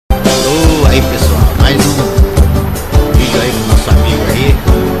aí, pessoal, mais um vídeo aí do nosso amigo aí,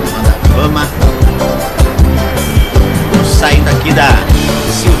 Fama. Estamos saindo aqui da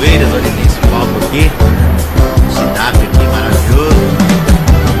Silveiras, onde tem esse palco aqui, cidade aqui maravilhoso,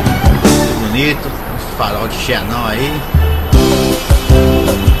 muito bonito, um farol de xenão aí.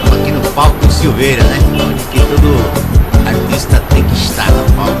 Estamos aqui no palco de Silveira, né? Onde que todo artista tem que estar no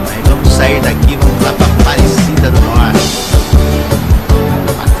palco, né? Vamos sair daqui, vamos lá para Aparecida do Norte.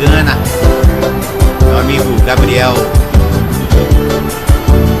 Bacana. Meu amigo Gabriel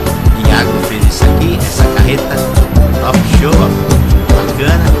Iago fez isso aqui, essa carreta top show, ó.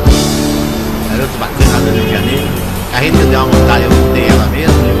 Bacana. Garoto bacana do Rio de Janeiro. A carreta deu uma montada, eu montei ela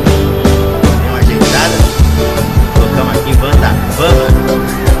mesmo, dei uma ajeitada. Colocamos aqui banda Fama.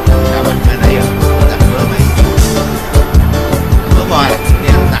 Tá bacana aí, ó. Banda Fama aí. Vambora.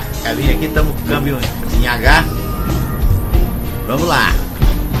 Dentro da cabine aqui, estamos com o câmbio em H. Vamos lá.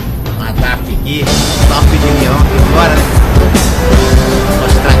 Uma DAP aqui, top de neon aqui fora, né? Vou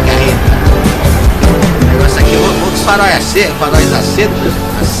mostrar a carreta. O negócio aqui, outros faróis acesos,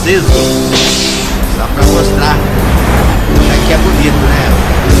 só pra mostrar. Aqui é bonito, né?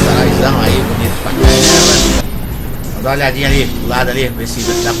 Faróizão aí, bonito pra caramba. Vamos dar uma olhadinha ali, do lado ali, ver se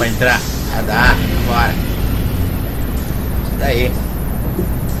dá pra entrar. Ah, dá, bora. Isso daí.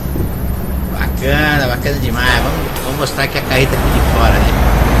 Bacana, bacana demais. Vamos mostrar aqui a carreta aqui de fora, né?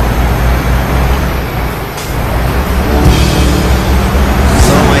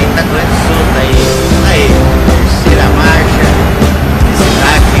 Tá correndo solto aí, terceira marcha, esse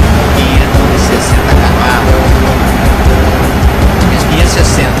DAF 560 cavalos,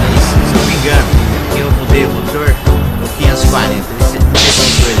 560, isso, se não me engano, porque eu mudei o motor no 540, esses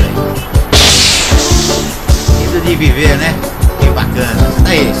dois aí. Lindo de viver, né? Que bacana, isso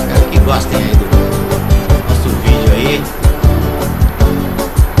daí, espero que gostem aí do nosso vídeo aí.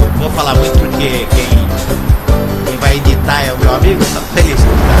 Não vou falar muito porque quem vai editar é o meu amigo, só pra ele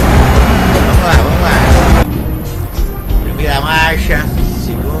escutar. Vamos lá. Primeira marcha,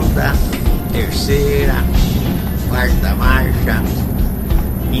 segunda, terceira, quarta marcha,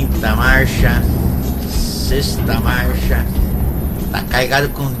 quinta marcha, sexta marcha. Tá carregado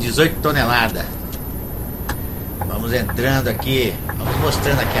com 18 toneladas. Vamos entrando aqui, vamos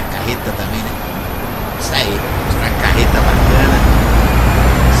mostrando aqui a carreta também, né? Isso aí, mostrar a carreta bacana.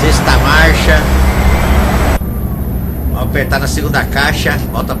 Sexta marcha. Vamos apertar na segunda caixa,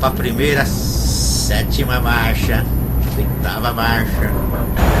 volta para a primeira, sétima marcha, oitava marcha.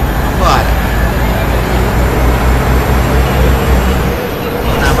 Vambora.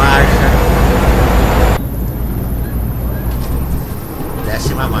 Nona marcha,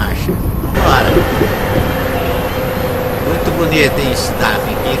 décima marcha. Vambora. Muito bonito, hein, esse DAF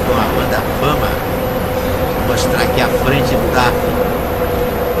aqui com a banda Fama. Vou mostrar aqui a frente do DAF.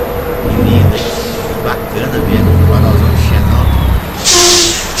 Que lindo, hein? Bacana mesmo, o farolzão de xenão.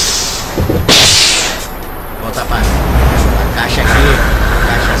 Volta para a caixa aqui,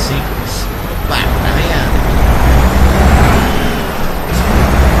 caixa simples. Opa, tá arranhando.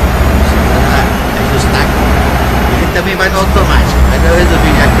 Ajustar aqui. Ele também vai no automático, mas eu resolvi,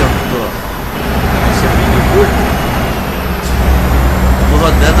 já que eu tô esse vídeo curto, vou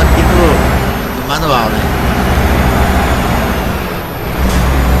rodando aqui no manual, né?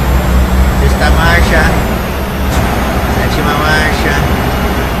 Sexta marcha, sétima marcha,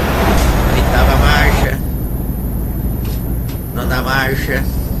 oitava marcha, nona marcha.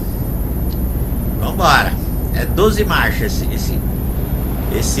 Vambora. É 12 marchas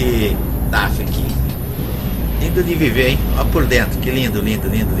esse DAF aqui. Lindo de viver, hein? Olha por dentro, que lindo, lindo,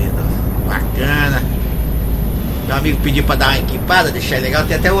 lindo, lindo. Bacana. Meu amigo pediu pra dar uma equipada, deixar legal.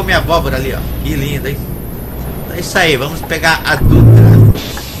 Tem até o homem abóbora ali, ó. Que lindo, hein? Então é isso aí, vamos pegar a Dutra.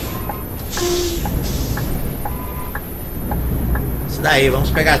 Daí, vamos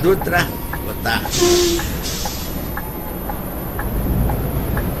pegar a Dutra, botar.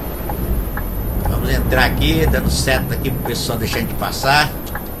 Vamos entrar aqui, dando seta aqui pro pessoal deixar a gente passar.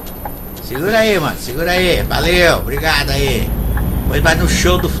 Segura aí, mano, segura aí, valeu, obrigado aí. Depois vai no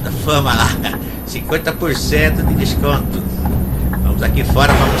show da Fama lá, 50% de desconto. Vamos aqui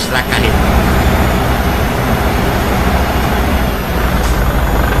fora para mostrar a carreta.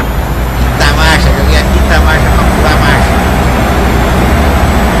 Quinta marcha, joguei a quinta marcha para pular a marcha.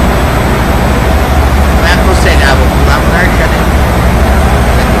 Aconselhável pular a marcha, né?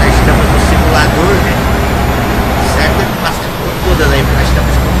 Nós estamos no simulador, né? Certo? Passa por todas aí, nós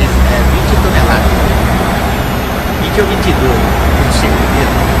estamos com 20 toneladas. 20 ou 22, no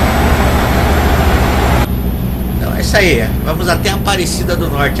segundo. Então é isso aí. Vamos até a Aparecida do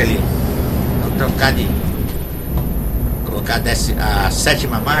Norte ali. Vamos trocar de... Colocar a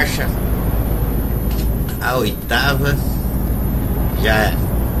sétima marcha. A oitava já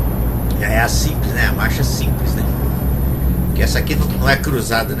é a simples, né? A marcha simples, né? Porque essa aqui não é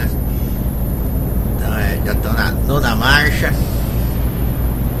cruzada, né? Então já estão na nona marcha.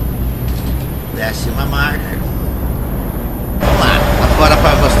 Décima marcha. Vamos lá fora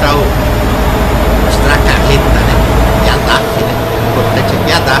para mostrar a carreta, né? E a DAF, né? O importante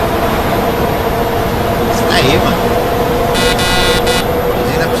aqui é a DAF. Isso daí, mano.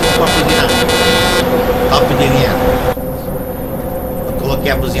 Buzina, precisa de uma buzina top de linha. Eu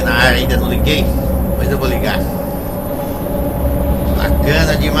coloquei a buzina a ar ainda, não liguei, mas eu vou ligar.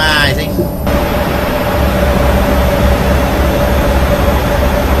 Bacana demais, hein?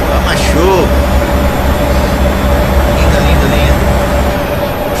 Vamos, show! Lindo, lindo, lindo.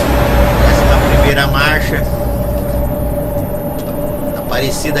 Essa é a primeira marcha.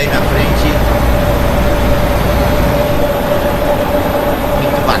 Aparecida aí na frente.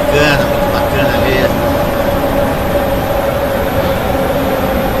 Muito bacana mesmo.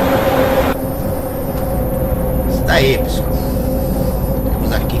 Isso daí, pessoal.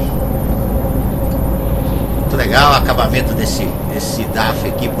 Temos aqui. Muito legal o acabamento desse DAF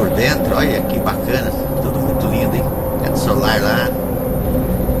aqui por dentro. Olha que bacana. Tudo muito lindo, hein? É do solar lá.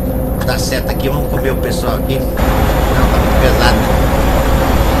 Vou dar seta aqui, vamos comer o pessoal aqui. Não, tá muito pesado, né?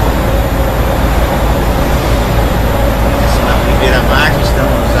 Essa é a primeira marcha,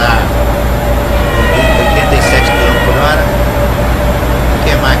 estamos a 87 km/h. Vou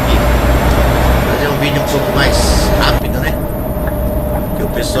queimar aqui. Vou fazer um vídeo um pouco mais rápido, né? Porque o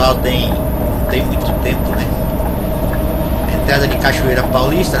pessoal não tem muito tempo, né? Entrada de Cachoeira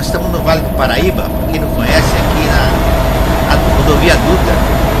Paulista. Nós estamos no Vale do Paraíba. Quem não conhece, aqui na rodovia Dutra,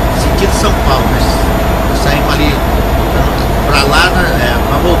 sentido São Paulo. Nós saímos ali pra lá, mas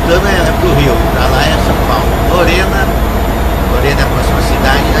voltando é pro Rio. Pra lá é São Paulo. Lorena é a próxima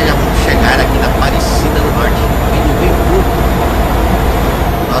cidade. Nós já vamos chegar aqui na Aparecida do Norte, vindo bem curto.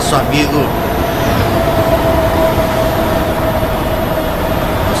 Nosso amigo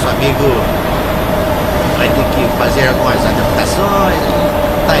vai ter que fazer algumas adaptações.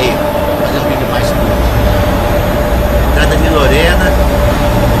 Tá aí, fazer um vídeo mais curto. Entrada de Lorena.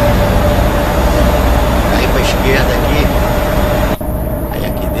 Aí pra esquerda aqui. Aí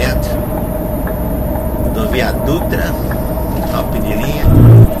aqui dentro. Rodovia Dutra. Top de linha.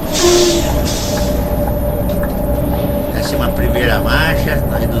 Décima primeira marcha,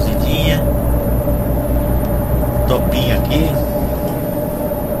 na reduzidinha. Topinho aqui.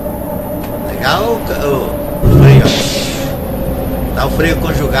 Legal o freio, ó. Tá o freio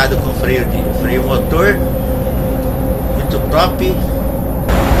conjugado com freio motor. Muito top.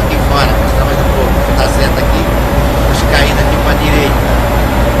 Aqui fora, mostrar mais um pouco. Tá certo aqui. Vamos caindo aqui pra direita.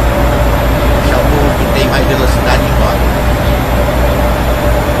 Deixar o povo que tem mais velocidade embora.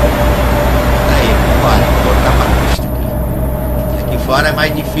 Aí, bora, vou voltar pra pista aqui. Aqui fora é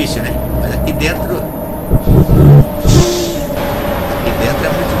mais difícil, né? Mas aqui dentro é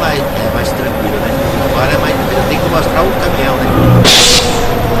muito mais tranquilo, né? Agora é mais difícil, eu tenho que mostrar o caminhão, né?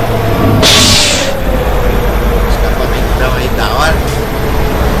 Escapamento aí da hora.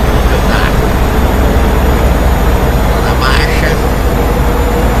 Tô na marcha.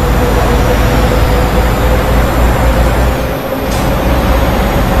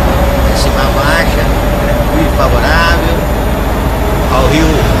 Décima marcha, tranquilo e favorável. Ó, o Rio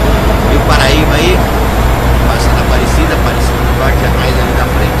Paraíba aí. Passando a Aparecida do Norte, a mais ali na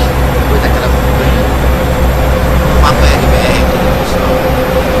frente, depois daquela montanha. O mapa RBR aqui, né, pessoal?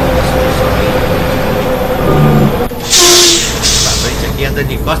 Pra frente aqui, andando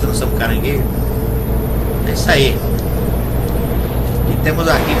de costa, nós somos caranguejo. É isso aí. E temos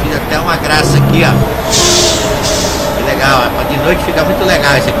aqui, fiz até uma graça aqui, ó. Que legal, ó. De noite fica muito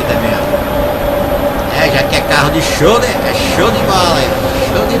legal esse aqui também, ó. Já que é carro de show, né? É show de bola, hein?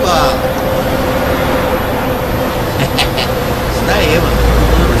 Show de bola. Isso daí, mano.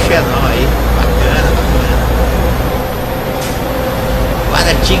 Tudo no xenão aí. Bacana.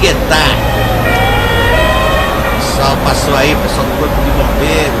 Guaratinguetá. O pessoal passou aí, o pessoal do Corpo de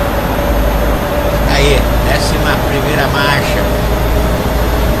Bombeiro. Aí, 11ª marcha.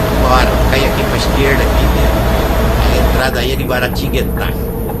 Bora, vamos cair aqui pra esquerda aqui, né? A entrada aí é de Guaratinguetá.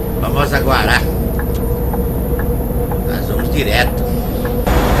 Famosa Guará. Nós vamos direto.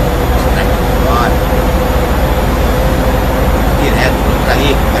 Bora. Direto, vamos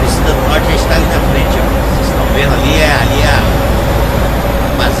ali. Aparecida do Norte já está ali na frente, ó. Vocês estão vendo ali, é a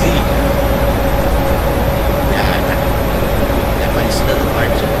Basílica. É a Aparecida do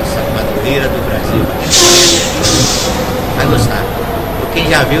Norte, essa padroeira do Brasil. Vai gostar. Quem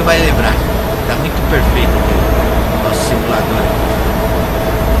já viu vai lembrar. Tá muito perfeito aqui, o nosso simulador.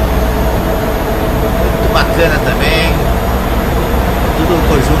 Muito bacana também. Tudo o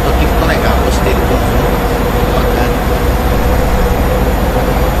conjunto aqui ficou legal. Gostei do conjunto. Bacana.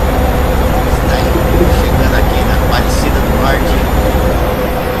 Daí, chegando aqui na Aparecida do Norte.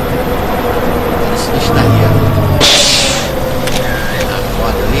 Esse bicho tá ali, ó. A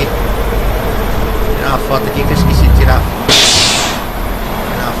foto ali. Tirar uma foto aqui que eu esqueci de tirar.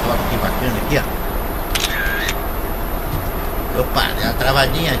 Tirar uma foto aqui bacana aqui, ó. Opa, deu uma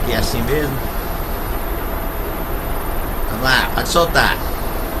travadinha aqui, assim mesmo. Vamos lá, pode soltar.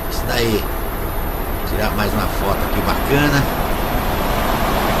 Isso daí. Tirar mais uma foto aqui bacana.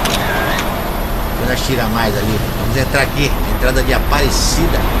 Depois nós tiramos mais ali. Vamos entrar aqui. Entrada de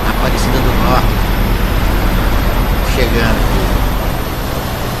Aparecida. Aparecida do Norte. Chegando aqui.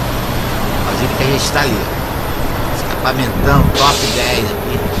 Imagina que a gente está ali. Escapamentão top 10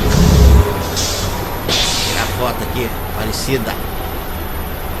 aqui. Tirar foto aqui. Aparecida.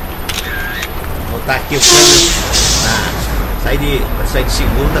 Vou botar aqui o câmera. Vai sair de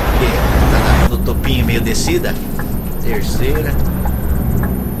segunda, porque tá no topinho meio descida. Terceira.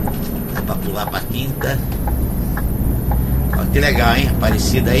 Dá pra pular pra quinta. Olha que legal, hein?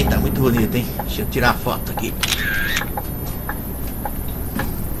 Aparecida aí, tá muito bonito, hein? Deixa eu tirar a foto aqui.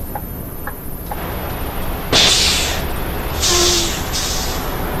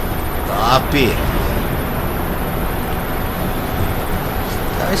 Top!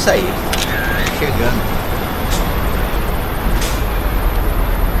 Então é isso aí. Chegando.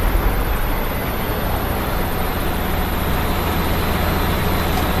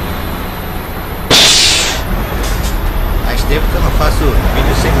 Tempo que eu não faço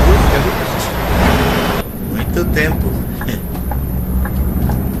vídeo sem música, viu? Muito tempo.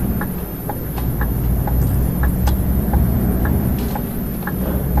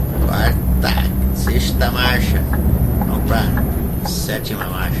 Quarta, sexta marcha. Vamos pra sétima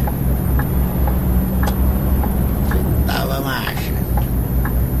marcha. Oitava marcha.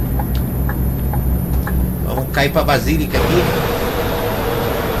 Vamos cair pra Basílica aqui.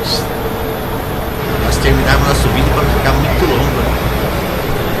 Nós terminarmos nosso vídeo para não ficar muito longo.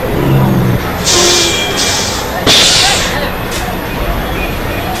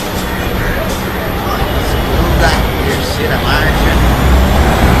 Segunda, terceira marcha.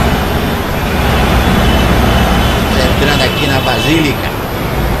 Entrando aqui na Basílica.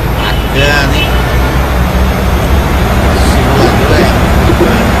 Bacana, hein? O simulador é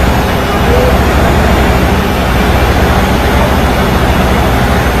bacana.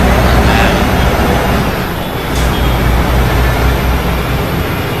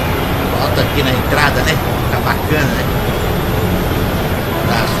 Aqui na entrada, né? Fica bacana, né? Vou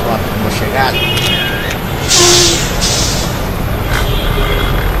dar as fotos como chegada.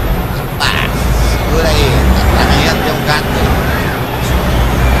 Rapaz, segura aí, tá arranhando, tem um gato aí.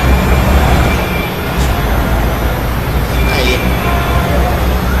 Aí.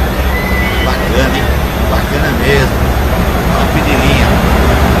 Bacana, hein? Bacana mesmo. Top de linha.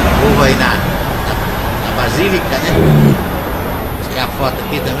 Povo aí na Basílica, né? Tirar a foto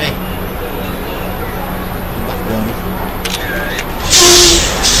aqui também.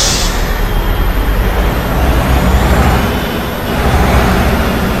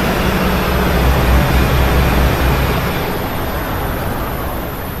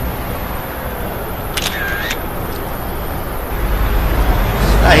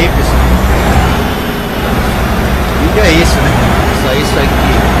 Aí, pessoal, o vídeo é isso, né? Só isso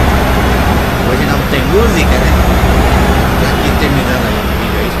aqui. Hoje não tem música, né? Tô aqui terminando aí o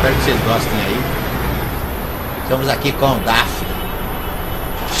vídeo aí. Espero que vocês gostem aí. Estamos aqui com o DAF.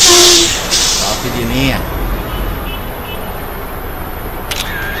 Top de linha.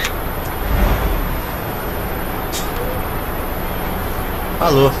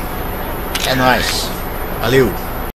 Falou. É nóis. Valeu.